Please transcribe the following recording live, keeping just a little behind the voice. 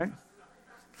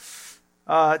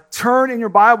Turn in your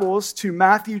Bibles to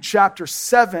Matthew chapter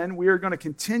 7. We are going to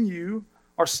continue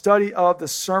our study of the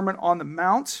Sermon on the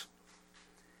Mount.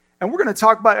 And we're going to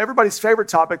talk about everybody's favorite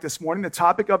topic this morning, the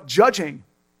topic of judging.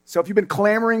 So if you've been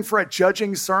clamoring for a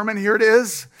judging sermon, here it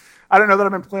is. I don't know that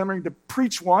I've been clamoring to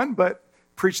preach one, but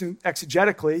preaching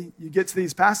exegetically, you get to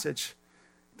these passages.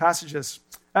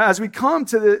 As we come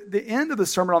to the end of the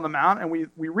Sermon on the Mount and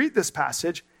we read this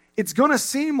passage, it's going to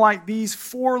seem like these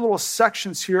four little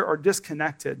sections here are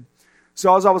disconnected.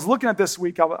 So as I was looking at this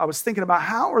week, I was thinking about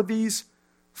how are these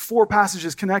four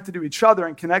passages connected to each other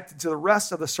and connected to the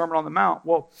rest of the Sermon on the Mount?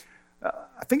 Well,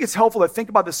 I think it's helpful to think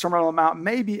about the Sermon on the Mount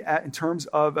maybe in terms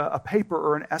of a paper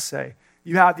or an essay.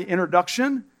 You have the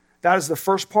introduction. That is the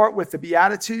first part with the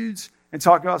Beatitudes and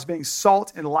talking about us being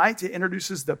salt and light. It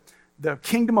introduces the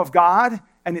kingdom of God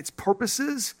and its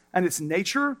purposes and its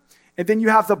nature. And then you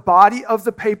have the body of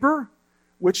the paper,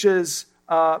 which is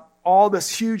all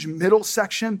this huge middle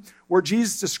section where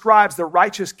Jesus describes the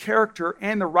righteous character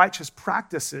and the righteous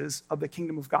practices of the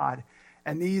kingdom of God.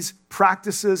 And these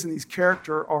practices and these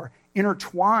character are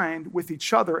intertwined with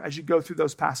each other as you go through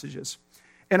those passages.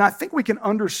 And I think we can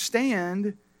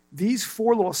understand these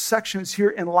four little sections here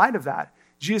in light of that.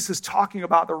 Jesus is talking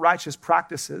about the righteous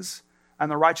practices and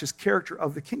the righteous character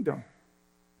of the kingdom.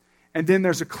 And then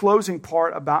there's a closing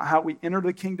part about how we enter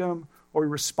the kingdom or we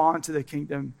respond to the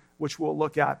kingdom, which we'll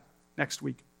look at next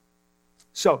week.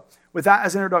 So, with that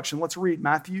as an introduction, let's read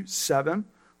Matthew 7,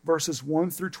 verses 1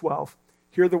 through 12.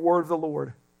 Hear the word of the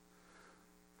Lord.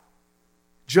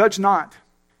 Judge not,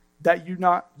 that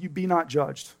you be not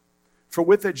judged. For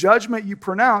with the judgment you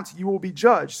pronounce, you will be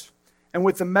judged. And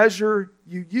with the measure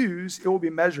you use, it will be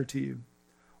measured to you.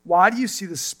 Why do you see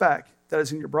the speck that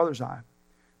is in your brother's eye,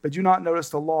 but do not notice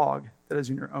the log that is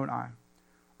in your own eye?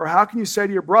 Or how can you say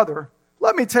to your brother,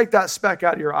 let me take that speck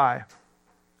out of your eye,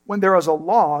 when there is a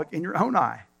log in your own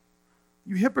eye?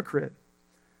 You hypocrite.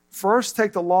 First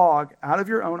take the log out of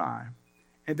your own eye,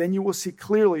 and then you will see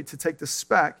clearly to take the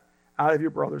speck out of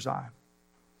your brother's eye.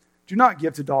 Do not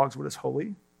give to dogs what is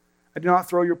holy, and do not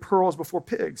throw your pearls before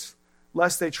pigs,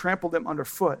 lest they trample them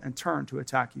underfoot and turn to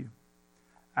attack you.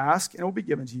 Ask, and it will be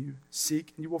given to you.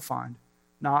 Seek, and you will find.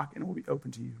 Knock, and it will be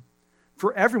opened to you.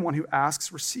 For everyone who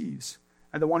asks receives,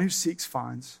 and the one who seeks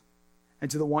finds,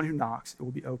 and to the one who knocks it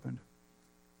will be opened.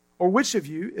 Or which of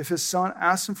you, if his son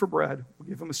asks him for bread, will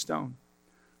give him a stone?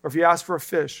 Or if he asks for a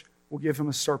fish, will give him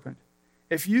a serpent?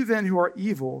 If you then, who are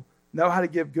evil, know how to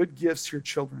give good gifts to your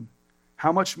children,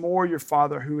 how much more your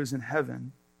Father who is in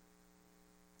heaven,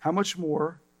 how much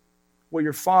more will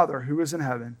your Father who is in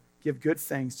heaven give good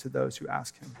things to those who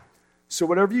ask him? So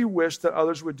whatever you wish that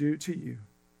others would do to you,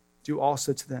 do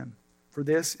also to them. For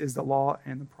this is the law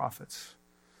and the prophets.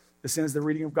 This ends the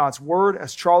reading of God's word.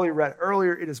 As Charlie read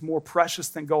earlier, it is more precious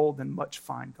than gold, than much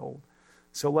fine gold.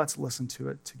 So let's listen to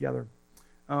it together.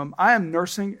 I am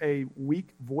nursing a weak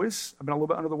voice. I've been a little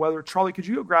bit under the weather. Charlie, could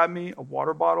you go grab me a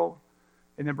water bottle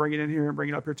and then bring it in here and bring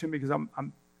it up here to me? Because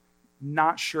I'm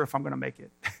not sure if I'm going to make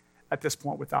it at this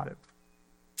point without it.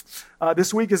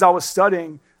 This week as I was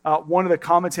studying, one of the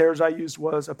commentators I used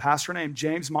was a pastor named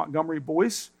James Montgomery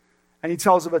Boyce. And he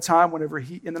tells of a time whenever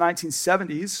in the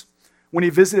 1970s, when he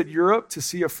visited Europe to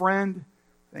see a friend.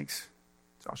 Thanks,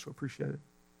 Joshua, appreciate it.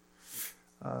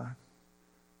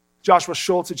 Joshua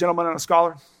Schultz, a gentleman and a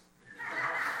scholar.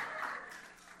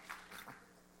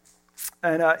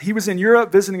 And he was in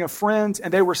Europe visiting a friend,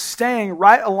 and they were staying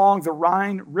right along the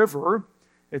Rhine River.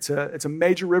 It's a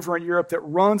major river in Europe that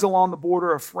runs along the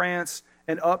border of France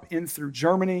and up in through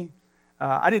Germany.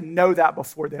 I didn't know that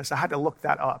before this. I had to look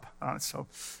that up. So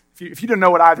if you didn't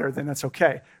know it either, then that's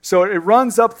okay. So it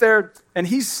runs up there, and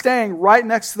he's staying right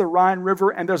next to the Rhine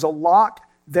River, and there's a lock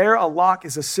there. A lock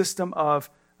is a system of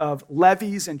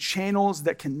levees and channels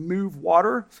that can move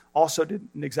water. Also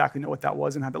didn't exactly know what that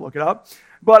was and had to look it up.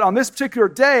 But on this particular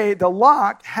day, the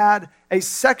lock had a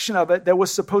section of it that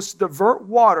was supposed to divert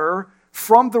water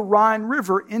from the Rhine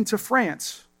River into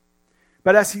France.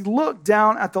 But as he looked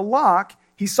down at the lock,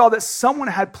 he saw that someone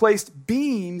had placed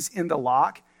beams in the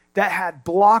lock that had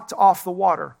blocked off the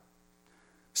water.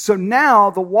 So now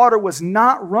the water was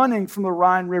not running from the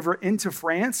Rhine River into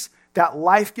France. That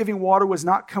life-giving water was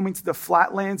not coming to the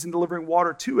flatlands and delivering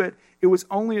water to it. It was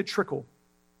only a trickle.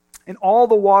 And all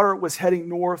the water was heading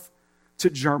north to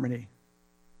Germany,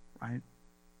 right?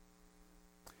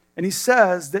 And he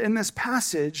says that in this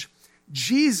passage,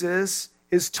 Jesus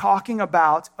is talking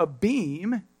about a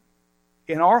beam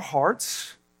in our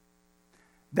hearts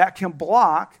that can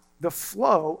block the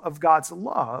flow of God's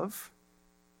love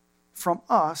from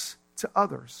us to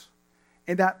others.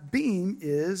 And that beam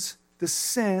is the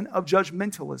sin of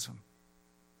judgmentalism.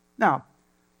 Now,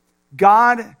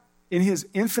 God, in his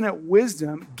infinite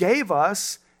wisdom, gave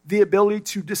us the ability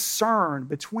to discern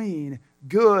between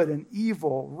good and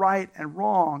evil, right and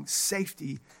wrong,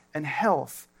 safety and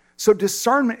health. So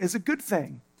discernment is a good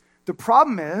thing. The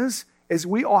problem is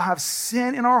we all have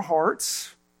sin in our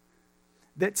hearts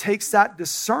that takes that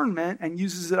discernment and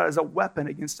uses it as a weapon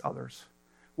against others.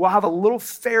 We'll have a little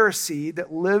Pharisee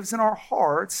that lives in our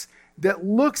hearts that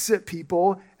looks at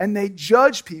people and they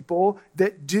judge people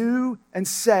that do and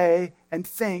say and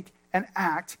think and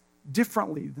act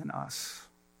differently than us.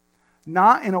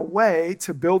 Not in a way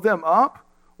to build them up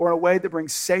or in a way that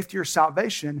brings safety or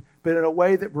salvation, but in a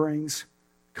way that brings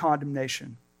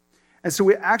condemnation. And so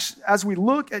as we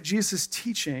look at Jesus'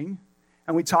 teaching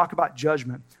and we talk about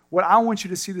judgment, what I want you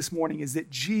to see this morning is that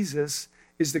Jesus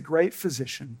is the great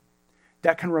physician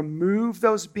that can remove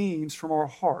those beams from our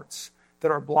hearts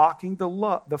that are blocking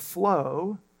the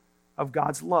flow of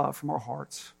God's love from our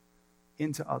hearts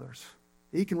into others.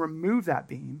 He can remove that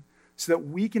beam so that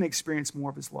we can experience more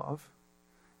of his love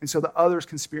and so that others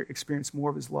can experience more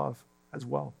of his love as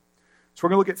well. So we're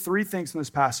going to look at three things in this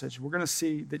passage. We're going to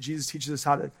see that Jesus teaches us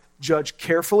how to judge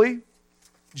carefully,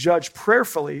 judge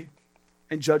prayerfully,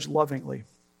 and judge lovingly.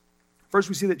 First,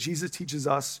 we see that Jesus teaches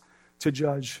us to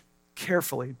judge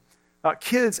carefully.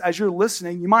 Kids, as you're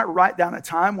listening, you might write down a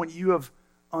time when you have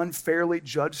unfairly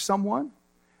judged someone,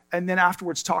 and then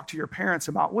afterwards talk to your parents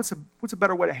about what's a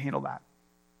better way to handle that.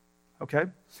 Okay?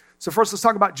 So first, let's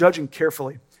talk about judging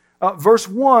carefully. Verse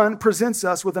 1 presents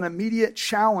us with an immediate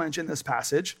challenge in this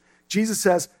passage. Jesus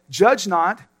says, "Judge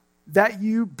not, that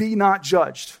you be not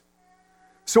judged."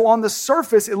 So on the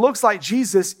surface, it looks like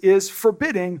Jesus is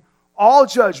forbidding all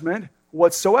judgment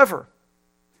whatsoever.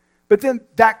 But then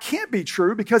that can't be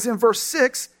true because in verse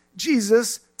 6,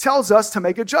 Jesus tells us to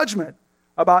make a judgment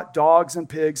about dogs and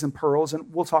pigs and pearls,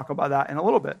 and we'll talk about that in a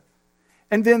little bit.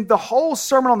 And then the whole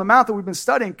Sermon on the Mount that we've been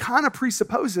studying kind of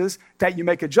presupposes that you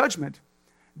make a judgment,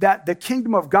 that the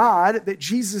kingdom of God that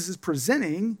Jesus is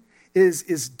presenting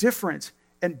is different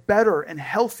and better and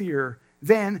healthier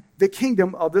than the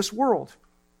kingdom of this world.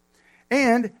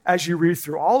 And as you read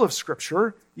through all of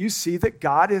Scripture, you see that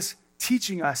God is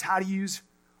teaching us how to use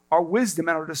our wisdom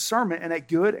and our discernment in a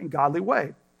good and godly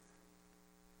way.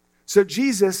 So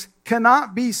Jesus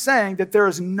cannot be saying that there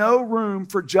is no room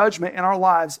for judgment in our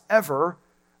lives ever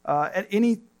at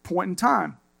any point in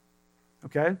time.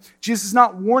 Okay? Jesus is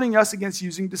not warning us against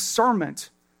using discernment,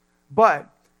 but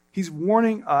he's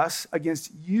warning us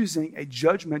against using a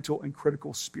judgmental and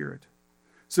critical spirit.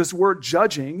 So this word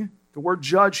judging, the word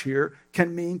judge here,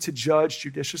 can mean to judge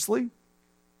judiciously.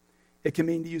 It can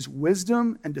mean to use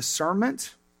wisdom and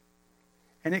discernment.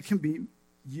 And it can be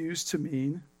used to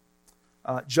mean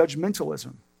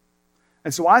judgmentalism.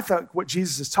 And so I thought what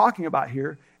Jesus is talking about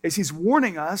here is he's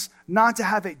warning us not to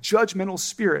have a judgmental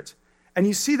spirit. And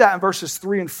you see that in verses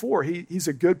 3 and 4. He's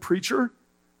a good preacher,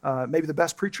 maybe the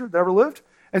best preacher that ever lived.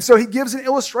 And so he gives an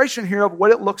illustration here of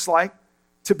what it looks like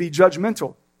to be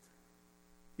judgmental.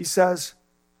 He says,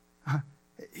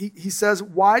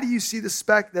 "Why do you see the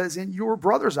speck that is in your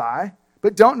brother's eye,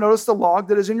 but don't notice the log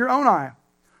that is in your own eye?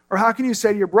 Or how can you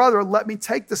say to your brother, 'Let me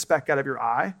take the speck out of your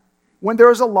eye,' when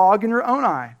there is a log in your own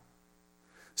eye?"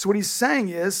 So what he's saying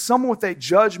is someone with a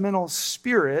judgmental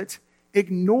spirit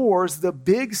ignores the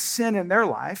big sin in their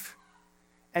life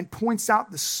and points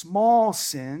out the small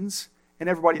sins in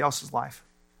everybody else's life.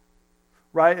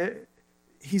 Right?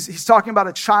 He's talking about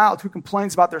a child who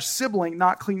complains about their sibling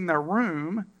not cleaning their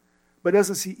room, but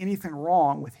doesn't see anything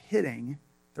wrong with hitting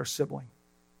their sibling.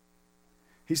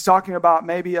 He's talking about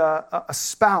maybe a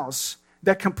spouse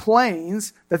that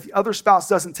complains that the other spouse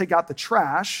doesn't take out the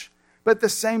trash, but at the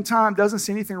same time doesn't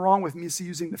see anything wrong with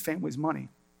misusing the family's money.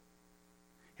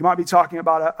 He might be talking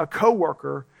about a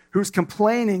coworker who's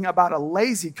complaining about a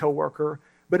lazy coworker,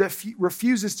 but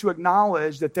refuses to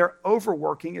acknowledge that their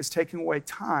overworking is taking away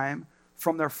time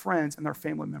from their friends and their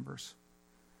family members.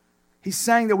 He's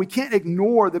saying that we can't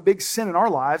ignore the big sin in our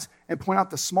lives and point out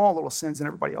the small little sins in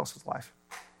everybody else's life.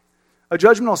 A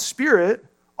judgmental spirit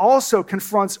also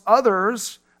confronts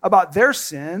others about their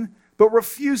sin, but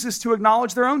refuses to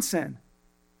acknowledge their own sin.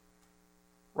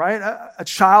 Right? A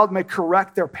child may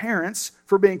correct their parents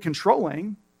for being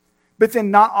controlling, but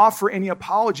then not offer any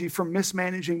apology for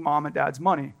mismanaging mom and dad's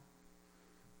money.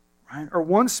 Right? Or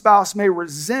one spouse may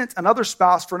resent another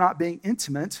spouse for not being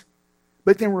intimate,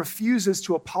 but then refuses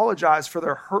to apologize for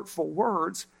their hurtful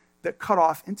words that cut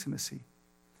off intimacy.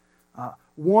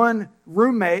 One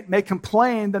roommate may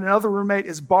complain that another roommate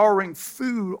is borrowing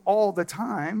food all the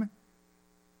time,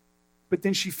 but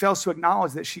then she fails to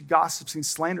acknowledge that she gossips and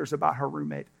slanders about her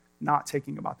roommate not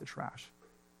taking out the trash.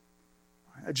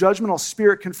 A judgmental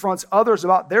spirit confronts others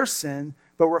about their sin,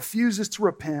 but refuses to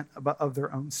repent of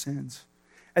their own sins.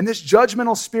 And this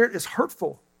judgmental spirit is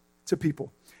hurtful to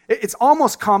people. It's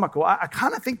almost comical. I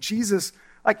kind of think Jesus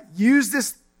used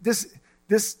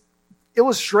this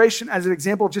illustration as an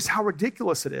example of just how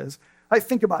ridiculous it is.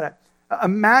 Think about it.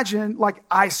 Imagine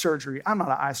eye surgery. I'm not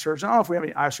an eye surgeon. I don't know if we have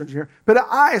any eye surgery here, but an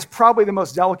eye is probably the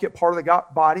most delicate part of the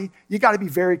body. You got to be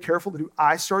very careful to do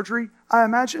eye surgery, I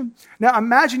imagine. Now,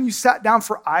 imagine you sat down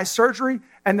for eye surgery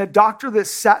and the doctor that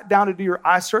sat down to do your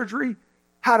eye surgery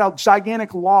had a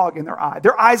gigantic log in their eye.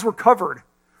 Their eyes were covered,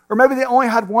 or maybe they only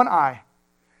had one eye.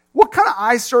 What kind of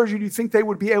eye surgery do you think they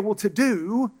would be able to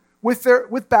do with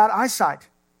bad eyesight?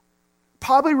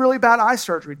 Probably really bad eye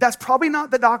surgery. That's probably not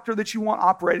the doctor that you want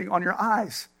operating on your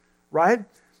eyes, right?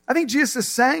 I think Jesus is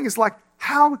saying is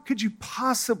how could you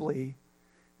possibly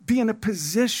be in a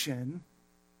position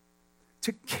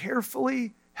to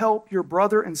carefully help your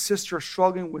brother and sister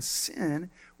struggling with sin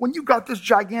when you got this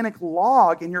gigantic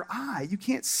log in your eye you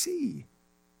can't see?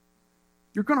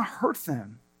 You're going to hurt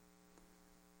them.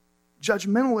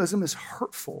 Judgmentalism is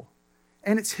hurtful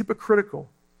and it's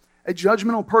hypocritical. A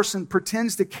judgmental person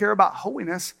pretends to care about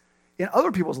holiness in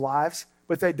other people's lives,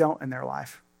 but they don't in their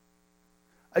life.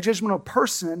 A judgmental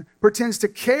person pretends to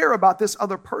care about this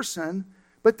other person,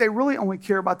 but they really only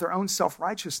care about their own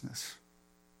self-righteousness.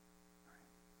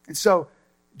 And so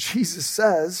Jesus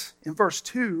says in verse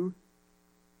 2,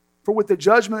 "For with the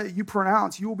judgment that you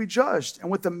pronounce, you will be judged,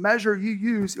 and with the measure you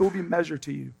use, it will be measured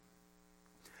to you."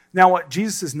 Now, what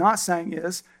Jesus is not saying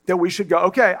is that we should go,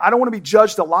 okay, I don't want to be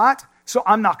judged a lot, so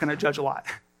I'm not going to judge a lot.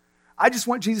 I just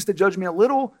want Jesus to judge me a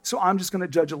little, so I'm just going to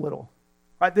judge a little.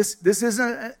 Right? This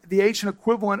isn't the ancient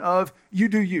equivalent of you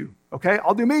do you. Okay?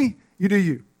 I'll do me, you do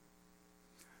you.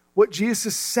 What Jesus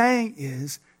is saying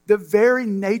is the very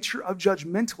nature of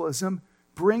judgmentalism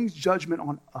brings judgment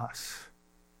on us.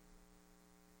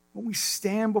 When we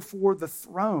stand before the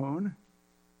throne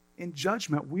in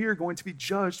judgment, we are going to be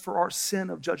judged for our sin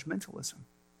of judgmentalism.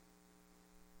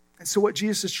 And so what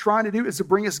Jesus is trying to do is to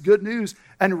bring us good news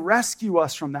and rescue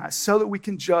us from that so that we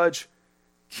can judge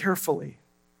carefully.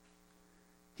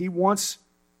 He wants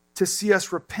to see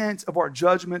us repent of our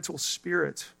judgmental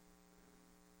spirit.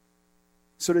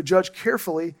 So to judge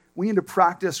carefully, we need to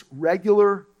practice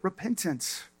regular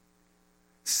repentance.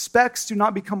 Specks do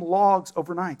not become logs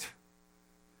overnight.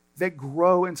 They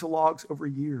grow into logs over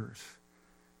years.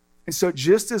 And so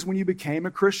just as when you became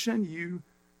a Christian, you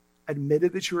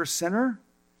admitted that you were a sinner,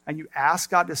 and you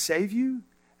asked God to save you,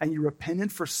 and you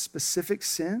repented for specific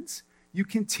sins, you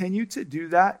continue to do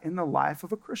that in the life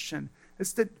of a Christian.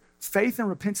 It's the faith and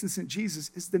repentance in Jesus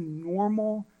is the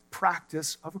normal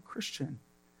practice of a Christian.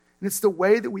 And it's the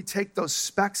way that we take those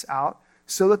specks out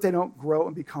so that they don't grow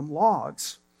and become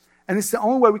logs. And it's the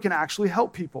only way we can actually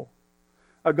help people.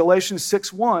 Galatians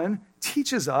 6:1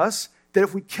 teaches us that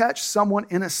if we catch someone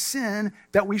in a sin,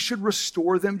 that we should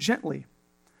restore them gently.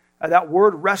 That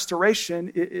word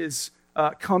restoration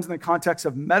comes in the context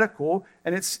of medical,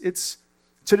 and it's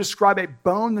to describe a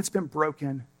bone that's been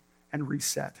broken and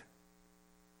reset.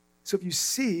 So if you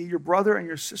see your brother and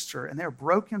your sister and they're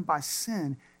broken by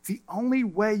sin, the only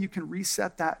way you can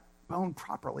reset that bone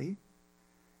properly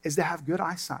is to have good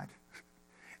eyesight.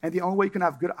 And the only way you can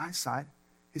have good eyesight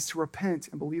is to repent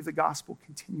and believe the gospel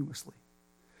continuously.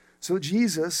 So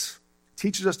Jesus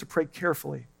teaches us to pray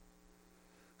carefully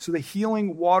so the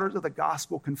healing waters of the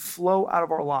gospel can flow out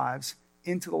of our lives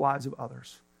into the lives of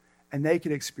others, and they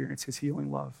can experience his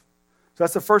healing love. So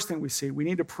that's the first thing we see. We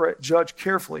need to judge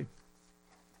carefully.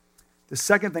 The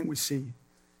second thing we see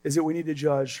is that we need to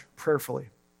judge prayerfully.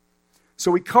 So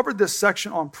we covered this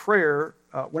section on prayer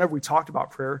whenever we talked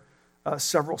about prayer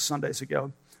several Sundays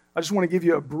ago. I just want to give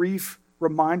you a brief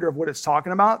reminder of what it's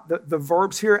talking about. The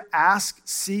verbs here, ask,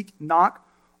 seek, knock,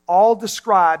 all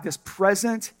describe this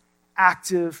present,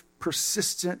 active,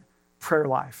 persistent prayer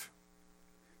life.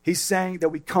 He's saying that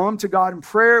we come to God in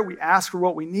prayer, we ask for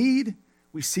what we need,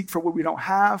 we seek for what we don't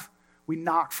have, we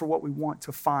knock for what we want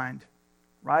to find,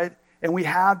 right? And we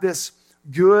have this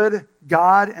good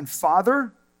God and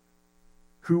Father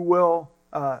who will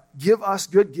give us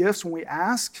good gifts when we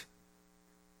ask,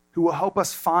 who will help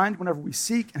us find whenever we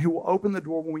seek, and who will open the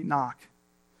door when we knock.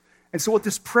 And so what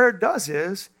this prayer does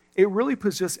is, it really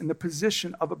puts us in the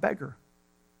position of a beggar,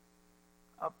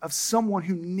 of someone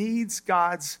who needs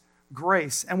God's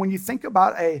grace. And when you think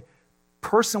about a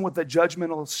person with a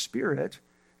judgmental spirit,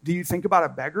 do you think about a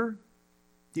beggar?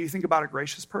 Do you think about a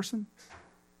gracious person?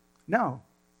 No.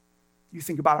 You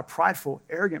think about a prideful,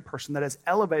 arrogant person that has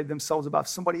elevated themselves above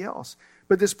somebody else.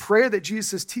 But this prayer that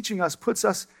Jesus is teaching us puts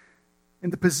us in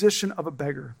the position of a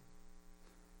beggar.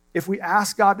 If we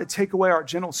ask God to take away our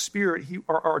gentle spirit,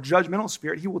 or our judgmental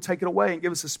spirit, he will take it away and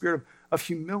give us a spirit of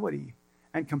humility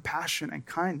and compassion and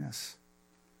kindness.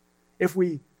 If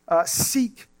we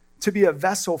seek to be a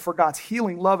vessel for God's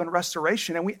healing, love, and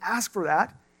restoration, and we ask for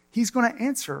that, he's going to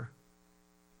answer.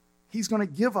 He's going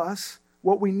to give us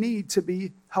what we need to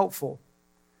be helpful.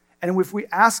 And if we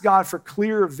ask God for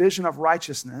clear vision of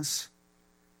righteousness,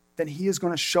 then he is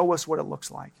going to show us what it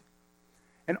looks like.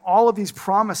 And all of these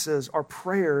promises are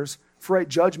prayers for a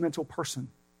judgmental person.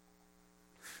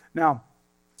 Now,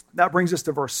 that brings us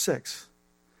to verse 6.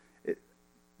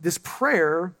 This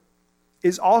prayer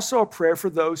is also a prayer for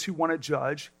those who want to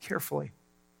judge carefully,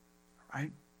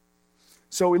 right?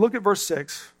 So we look at verse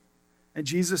 6, and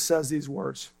Jesus says these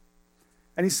words.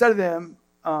 And he said to them,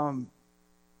 I'm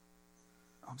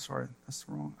sorry, that's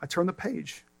wrong. I turned the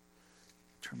page.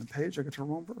 I got to the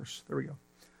wrong verse. There we go.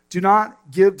 Do not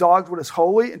give dogs what is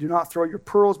holy, and do not throw your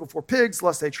pearls before pigs,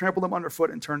 lest they trample them underfoot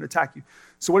and turn to attack you.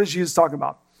 So what is Jesus talking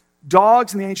about?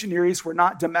 Dogs in the ancient Near East were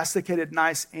not domesticated,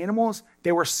 nice animals.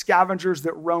 They were scavengers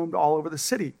that roamed all over the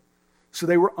city. So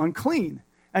they were unclean.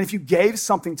 And if you gave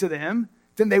something to them,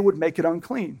 then they would make it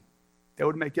unclean. They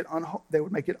would make it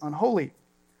unholy.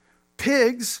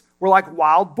 Pigs were like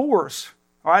wild boars.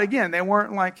 All right, again, they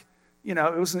weren't like,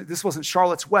 this wasn't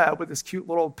Charlotte's Web with this cute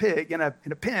little pig in a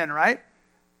pen, right?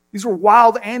 These were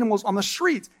wild animals on the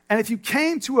streets. And if you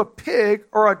came to a pig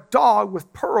or a dog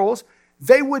with pearls,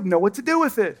 they would know what to do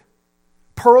with it.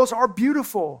 Pearls are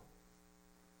beautiful.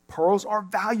 Pearls are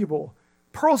valuable.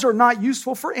 Pearls are not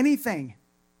useful for anything.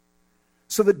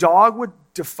 So the dog would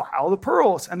defile the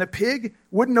pearls, and the pig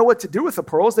wouldn't know what to do with the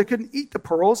pearls. They couldn't eat the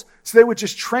pearls, so they would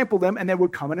just trample them, and they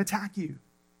would come and attack you.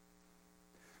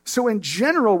 So in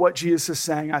general, what Jesus is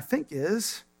saying, I think,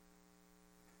 is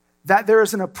that there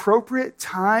is an appropriate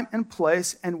time and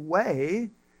place and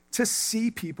way to see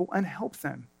people and help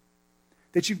them.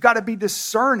 That you've got to be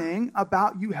discerning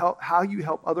about how you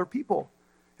help other people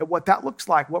and what that looks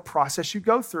like, what process you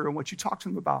go through, and what you talk to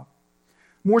them about.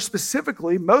 More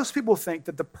specifically, most people think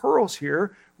that the pearls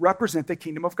here represent the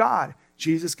kingdom of God.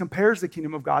 Jesus compares the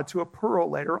kingdom of God to a pearl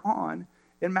later on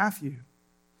in Matthew.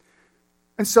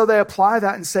 And so they apply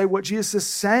that and say what Jesus is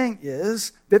saying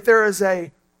is that there is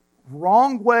a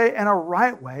wrong way and a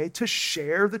right way to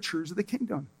share the truths of the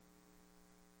kingdom.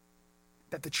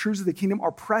 That the truths of the kingdom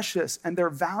are precious and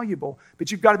they're valuable,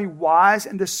 but you've got to be wise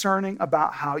and discerning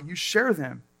about how you share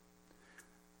them.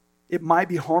 It might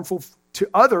be harmful to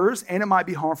others and it might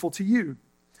be harmful to you.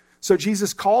 So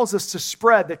Jesus calls us to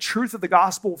spread the truth of the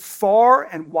gospel far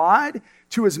and wide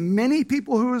to as many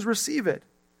people who receive it.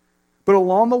 But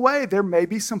along the way, there may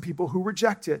be some people who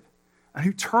reject it and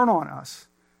who turn on us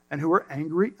and who are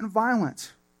angry and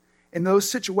violent. In those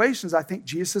situations, I think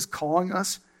Jesus is calling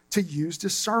us to use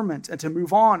discernment and to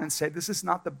move on and say, this is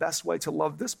not the best way to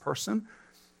love this person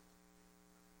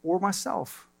or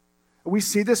myself. We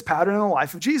see this pattern in the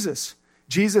life of Jesus.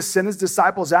 Jesus sent his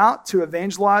disciples out to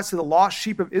evangelize to the lost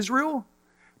sheep of Israel,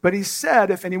 but he said,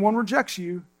 if anyone rejects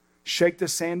you, shake the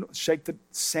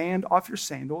sand off your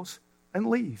sandals and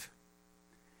leave.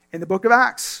 In the book of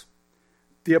Acts,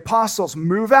 the apostles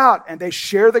move out and they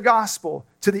share the gospel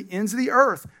to the ends of the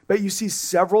earth. But you see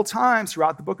several times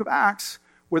throughout the book of Acts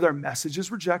where their message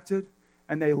is rejected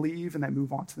and they leave and they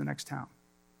move on to the next town.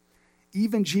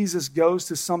 Even Jesus goes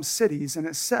to some cities and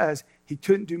it says he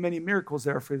couldn't do many miracles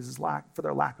there for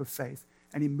their lack of faith,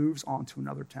 and he moves on to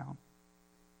another town.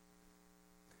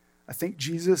 I think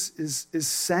Jesus is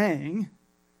saying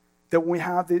that when we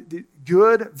have the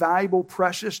good, valuable,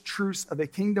 precious truths of the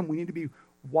kingdom, we need to be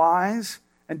wise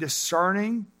and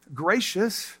discerning,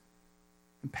 gracious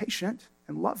and patient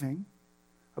and loving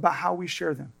about how we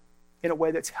share them in a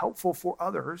way that's helpful for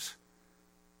others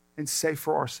and safe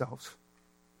for ourselves.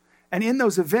 And in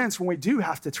those events, when we do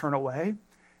have to turn away,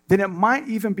 then it might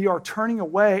even be our turning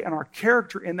away and our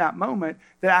character in that moment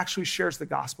that actually shares the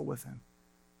gospel with them.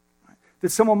 Right?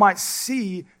 That someone might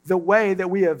see the way that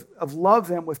we have loved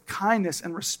them with kindness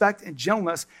and respect and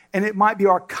gentleness, and it might be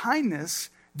our kindness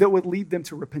that would lead them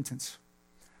to repentance.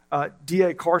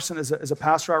 D.A. Carson is a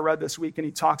pastor I read this week, and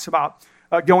he talks about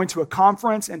going to a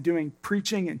conference and doing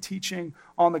preaching and teaching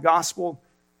on the gospel.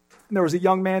 And there was a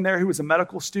young man there who was a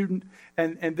medical student,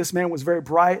 and this man was very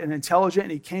bright and intelligent,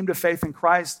 and he came to faith in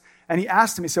Christ. And he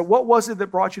asked him, he said, what was it that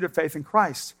brought you to faith in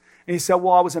Christ? And he said,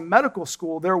 well, I was in medical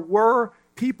school. There were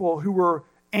people who were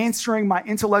answering my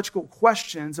intellectual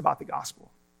questions about the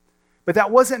gospel. But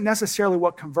that wasn't necessarily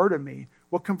what converted me.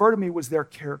 What converted me was their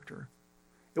character.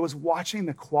 It was watching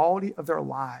the quality of their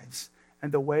lives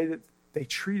and the way that they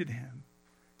treated him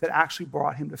that actually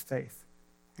brought him to faith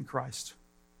in Christ.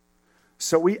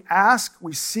 So we ask,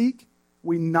 we seek,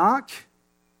 we knock,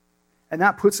 and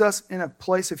that puts us in a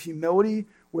place of humility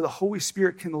where the Holy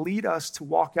Spirit can lead us to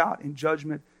walk out in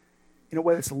judgment in a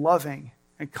way that's loving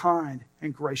and kind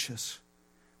and gracious.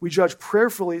 We judge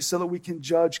prayerfully so that we can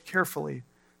judge carefully,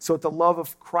 so that the love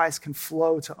of Christ can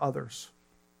flow to others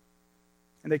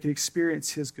and they can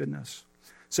experience his goodness.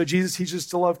 So Jesus teaches us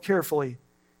to love carefully.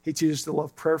 He teaches us to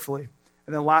love prayerfully.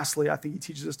 And then lastly, I think he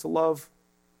teaches us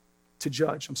to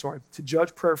judge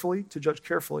prayerfully, to judge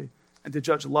carefully, and to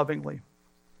judge lovingly.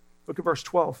 Look at verse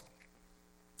 12.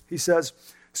 He says,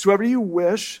 "So whatever you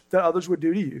wish that others would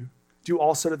do to you, do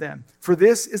also to them. For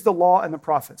this is the law and the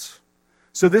prophets."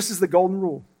 So this is the golden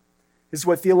rule. This is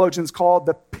what theologians call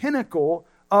the pinnacle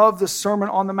of the Sermon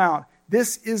on the Mount.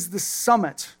 This is the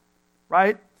summit,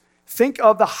 right? Think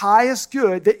of the highest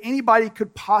good that anybody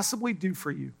could possibly do for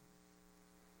you.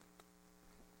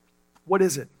 What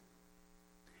is it?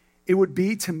 It would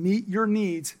be to meet your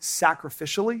needs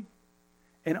sacrificially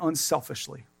and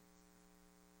unselfishly.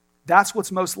 That's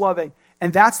what's most loving.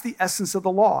 And that's the essence of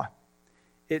the law.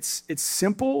 It's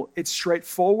simple, it's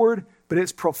straightforward, but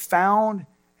it's profound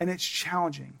and it's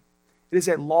challenging. It is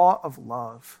a law of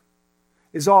love.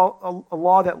 It is a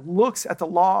law that looks at the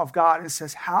law of God and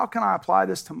says, how can I apply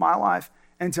this to my life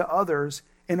and to others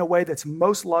in a way that's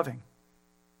most loving?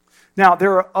 Now,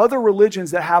 there are other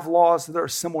religions that have laws that are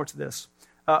similar to this.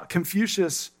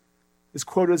 Confucius is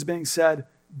quoted as being said,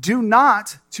 "Do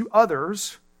not to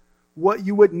others what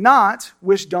you would not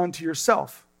wish done to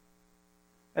yourself."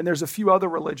 And there's a few other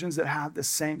religions that have the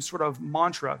same sort of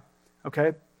mantra,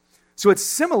 okay? So it's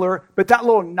similar, but that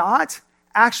little "not"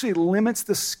 actually limits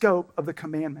the scope of the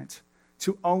commandment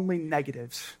to only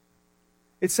negatives.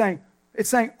 It's saying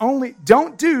only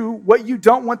don't do what you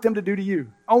don't want them to do to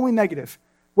you, only negative.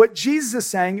 What Jesus is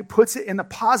saying, it puts it in the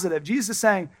positive. Jesus is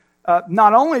saying,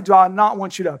 not only do I not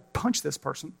want you to punch this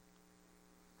person,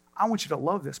 I want you to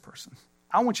love this person.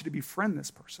 I want you to befriend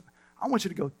this person. I want you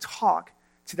to go talk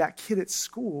to that kid at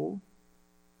school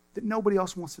that nobody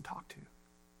else wants to talk to,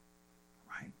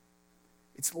 right?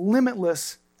 It's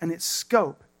limitless in its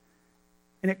scope.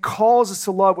 And it calls us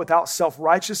to love without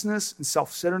self-righteousness and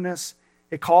self-centeredness.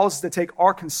 It calls us to take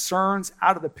our concerns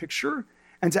out of the picture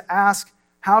and to ask,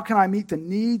 how can I meet the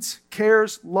needs,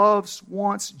 cares, loves,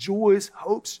 wants, joys,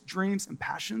 hopes, dreams, and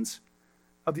passions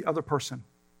of the other person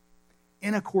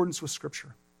in accordance with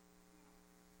Scripture?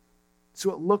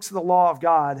 So it looks at the law of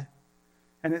God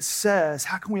and it says,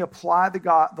 how can we apply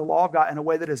the law of God in a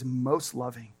way that is most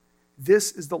loving?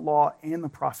 This is the law and the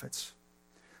prophets.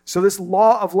 So this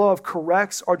law of love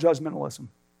corrects our judgmentalism.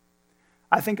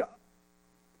 I think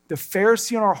the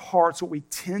Pharisee in our hearts, what we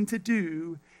tend to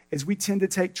do is we tend to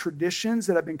take traditions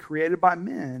that have been created by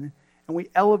men and we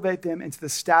elevate them into the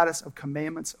status of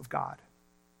commandments of God.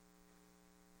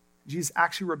 Jesus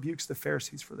actually rebukes the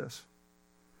Pharisees for this.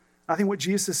 I think what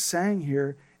Jesus is saying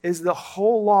here is the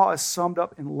whole law is summed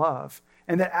up in love,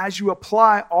 and that as you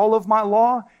apply all of my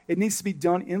law, it needs to be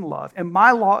done in love. And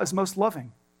my law is most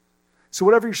loving. So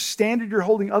whatever your standard you're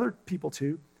holding other people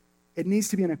to, it needs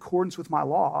to be in accordance with my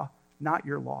law, not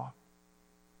your law.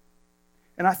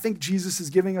 And I think Jesus is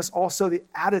giving us also the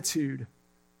attitude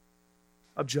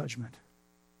of judgment.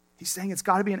 He's saying it's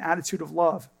got to be an attitude of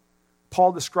love.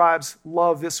 Paul describes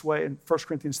love this way in 1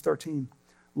 Corinthians 13.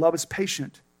 Love is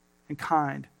patient and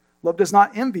kind. Love does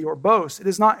not envy or boast. It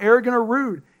is not arrogant or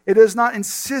rude. It does not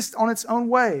insist on its own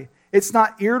way. It's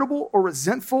not irritable or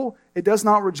resentful. It does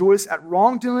not rejoice at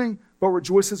wrongdoing, but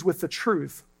rejoices with the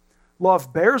truth.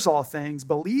 Love bears all things,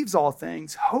 believes all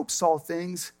things, hopes all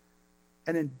things,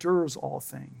 and endures all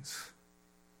things.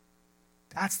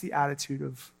 That's the attitude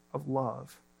of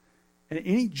love. And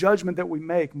any judgment that we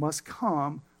make must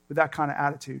come with that kind of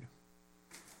attitude.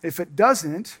 If it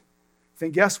doesn't,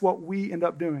 then guess what we end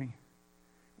up doing?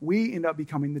 We end up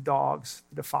becoming the dogs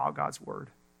that defile God's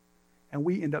word. And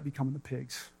we end up becoming the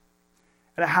pigs.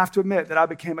 And I have to admit that I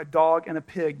became a dog and a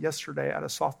pig yesterday at a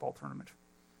softball tournament.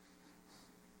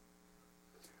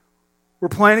 We're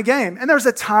playing a game, and there's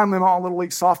a time limit on Little League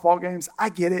softball games. I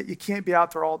get it. You can't be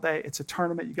out there all day. It's a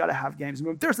tournament. You got to have games.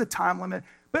 There's a time limit.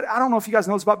 But I don't know if you guys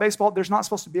know this about baseball. There's not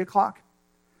supposed to be a clock.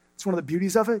 It's one of the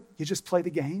beauties of it. You just play the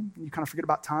game, and you kind of forget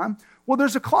about time. Well,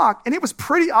 there's a clock, and it was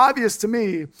pretty obvious to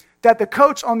me that the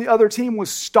coach on the other team was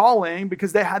stalling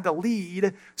because they had the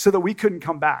lead so that we couldn't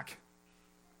come back.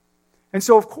 And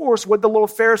so, of course, what did the little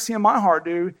Pharisee in my heart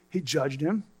do? He judged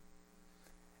him.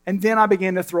 And then I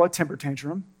began to throw a temper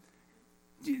tantrum.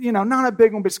 You know, not a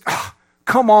big one, but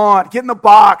come on, get in the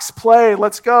box, play,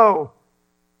 let's go.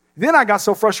 Then I got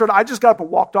so frustrated, I just got up and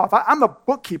walked off. I'm the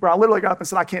bookkeeper. I literally got up and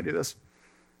said, I can't do this.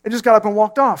 I just got up and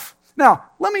walked off. Now,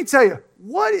 let me tell you,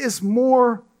 what is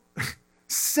more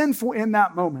sinful in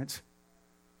that moment?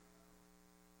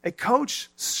 A coach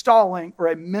stalling or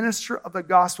a minister of the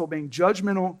gospel being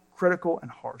judgmental, critical,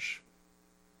 and harsh?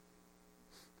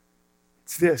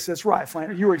 It's this. That's right,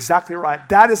 Flannery. You were exactly right.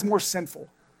 That is more sinful.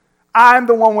 I'm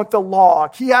the one with the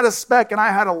log. He had a speck and I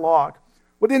had a log.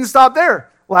 Well, it didn't stop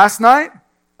there. Last night,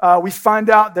 we find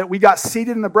out that we got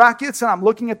seated in the brackets, and I'm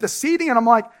looking at the seating, and I'm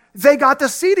like, they got the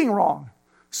seating wrong.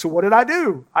 So what did I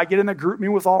do? I get in a group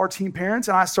meeting with all our team parents,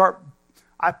 and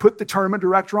I put the tournament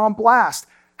director on blast.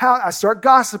 I start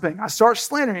gossiping. I start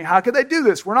slandering. How could they do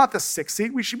this? We're not the 6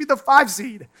 seed. We should be the 5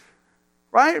 seed,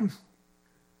 right?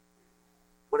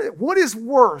 What is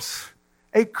worse?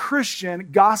 A Christian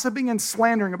gossiping and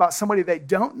slandering about somebody they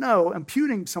don't know,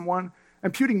 imputing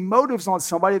motives on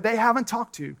somebody they haven't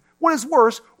talked to. What is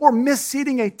worse? Or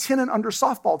misseeding a 10 and under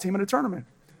softball team in a tournament.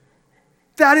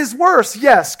 That is worse.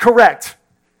 Yes, correct.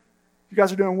 You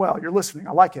guys are doing well. You're listening.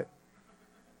 I like it.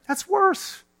 That's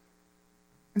worse.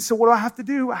 And so what do I have to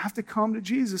do? I have to come to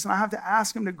Jesus, and I have to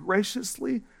ask him to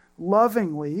graciously,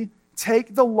 lovingly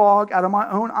take the log out of my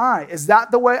own eye. Is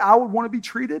that the way I would want to be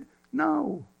treated?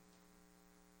 No.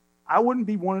 I wouldn't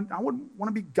want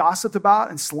to be gossiped about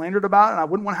and slandered about, and I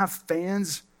wouldn't want to have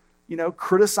fans,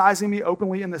 criticizing me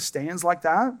openly in the stands like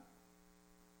that.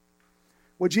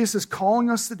 What Jesus is calling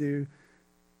us to do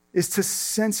is to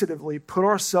sensitively put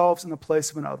ourselves in the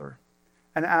place of another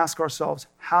and ask ourselves,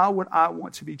 how would I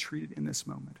want to be treated in this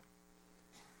moment?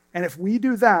 And if we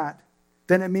do that,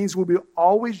 then it means we'll be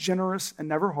always generous and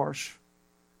never harsh.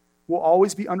 We'll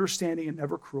always be understanding and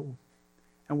never cruel.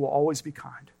 And we'll always be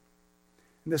kind.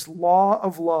 And this law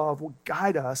of love will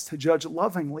guide us to judge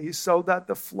lovingly so that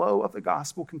the flow of the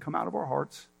gospel can come out of our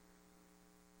hearts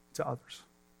to others.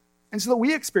 And so that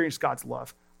we experience God's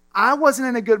love. I wasn't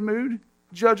in a good mood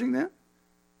judging them.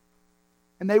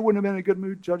 And they wouldn't have been in a good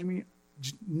mood judging me,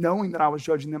 knowing that I was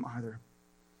judging them either.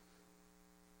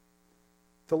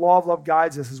 The law of love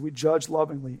guides us as we judge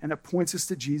lovingly, and it points us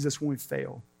to Jesus when we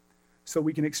fail so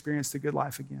we can experience the good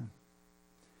life again.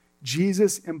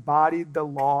 Jesus embodied the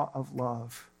law of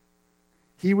love.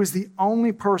 He was the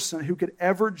only person who could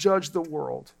ever judge the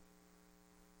world.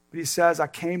 But he says, I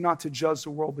came not to judge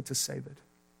the world, but to save it.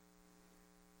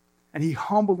 And he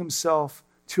humbled himself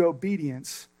to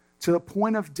obedience to the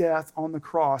point of death on the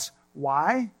cross.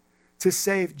 Why? To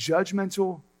save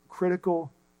judgmental,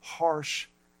 critical, harsh,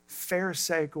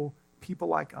 pharisaical people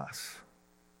like us.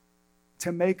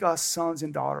 To make us sons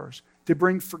and daughters. To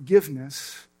bring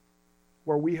forgiveness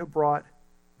where we have brought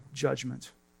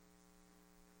judgment.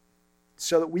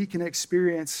 So that we can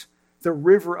experience the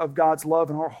river of God's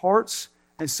love in our hearts,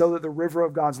 and so that the river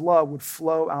of God's love would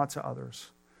flow out to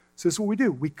others. So this is what we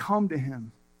do. We come to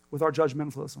him with our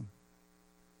judgmentalism.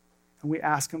 And we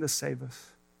ask him to save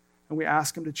us. And we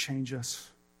ask him to change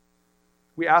us.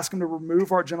 We ask him to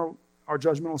remove our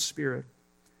judgmental spirit.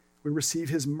 We receive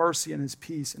his mercy and his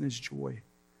peace and his joy.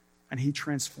 And he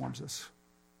transforms us.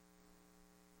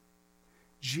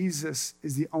 Jesus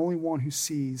is the only one who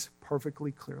sees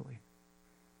perfectly clearly.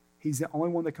 He's the only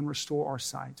one that can restore our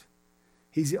sight.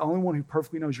 He's the only one who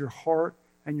perfectly knows your heart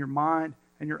and your mind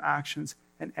and your actions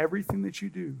and everything that you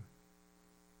do.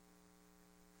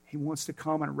 He wants to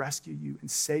come and rescue you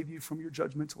and save you from your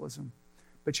judgmentalism,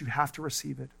 but you have to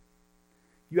receive it.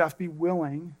 You have to be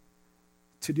willing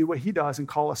to do what he does and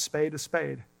call a spade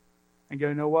and go,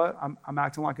 you know what? I'm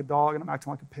acting like a dog and I'm acting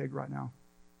like a pig right now.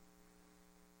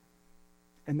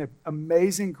 And the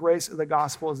amazing grace of the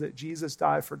gospel is that Jesus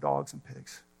died for dogs and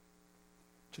pigs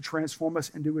to transform us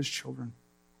into his children,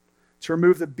 to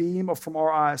remove the beam from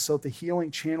our eyes so that the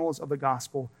healing channels of the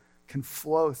gospel can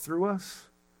flow through us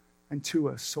and to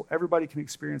us so everybody can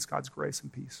experience God's grace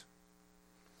and peace.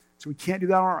 So we can't do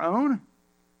that on our own,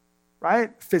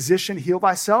 right? Physician, heal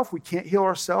thyself. We can't heal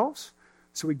ourselves.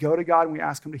 So we go to God and we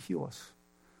ask him to heal us.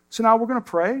 So now we're going to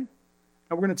pray and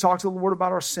we're going to talk to the Lord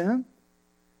about our sin.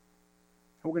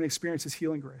 And we're going to experience his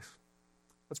healing grace.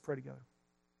 Let's pray together.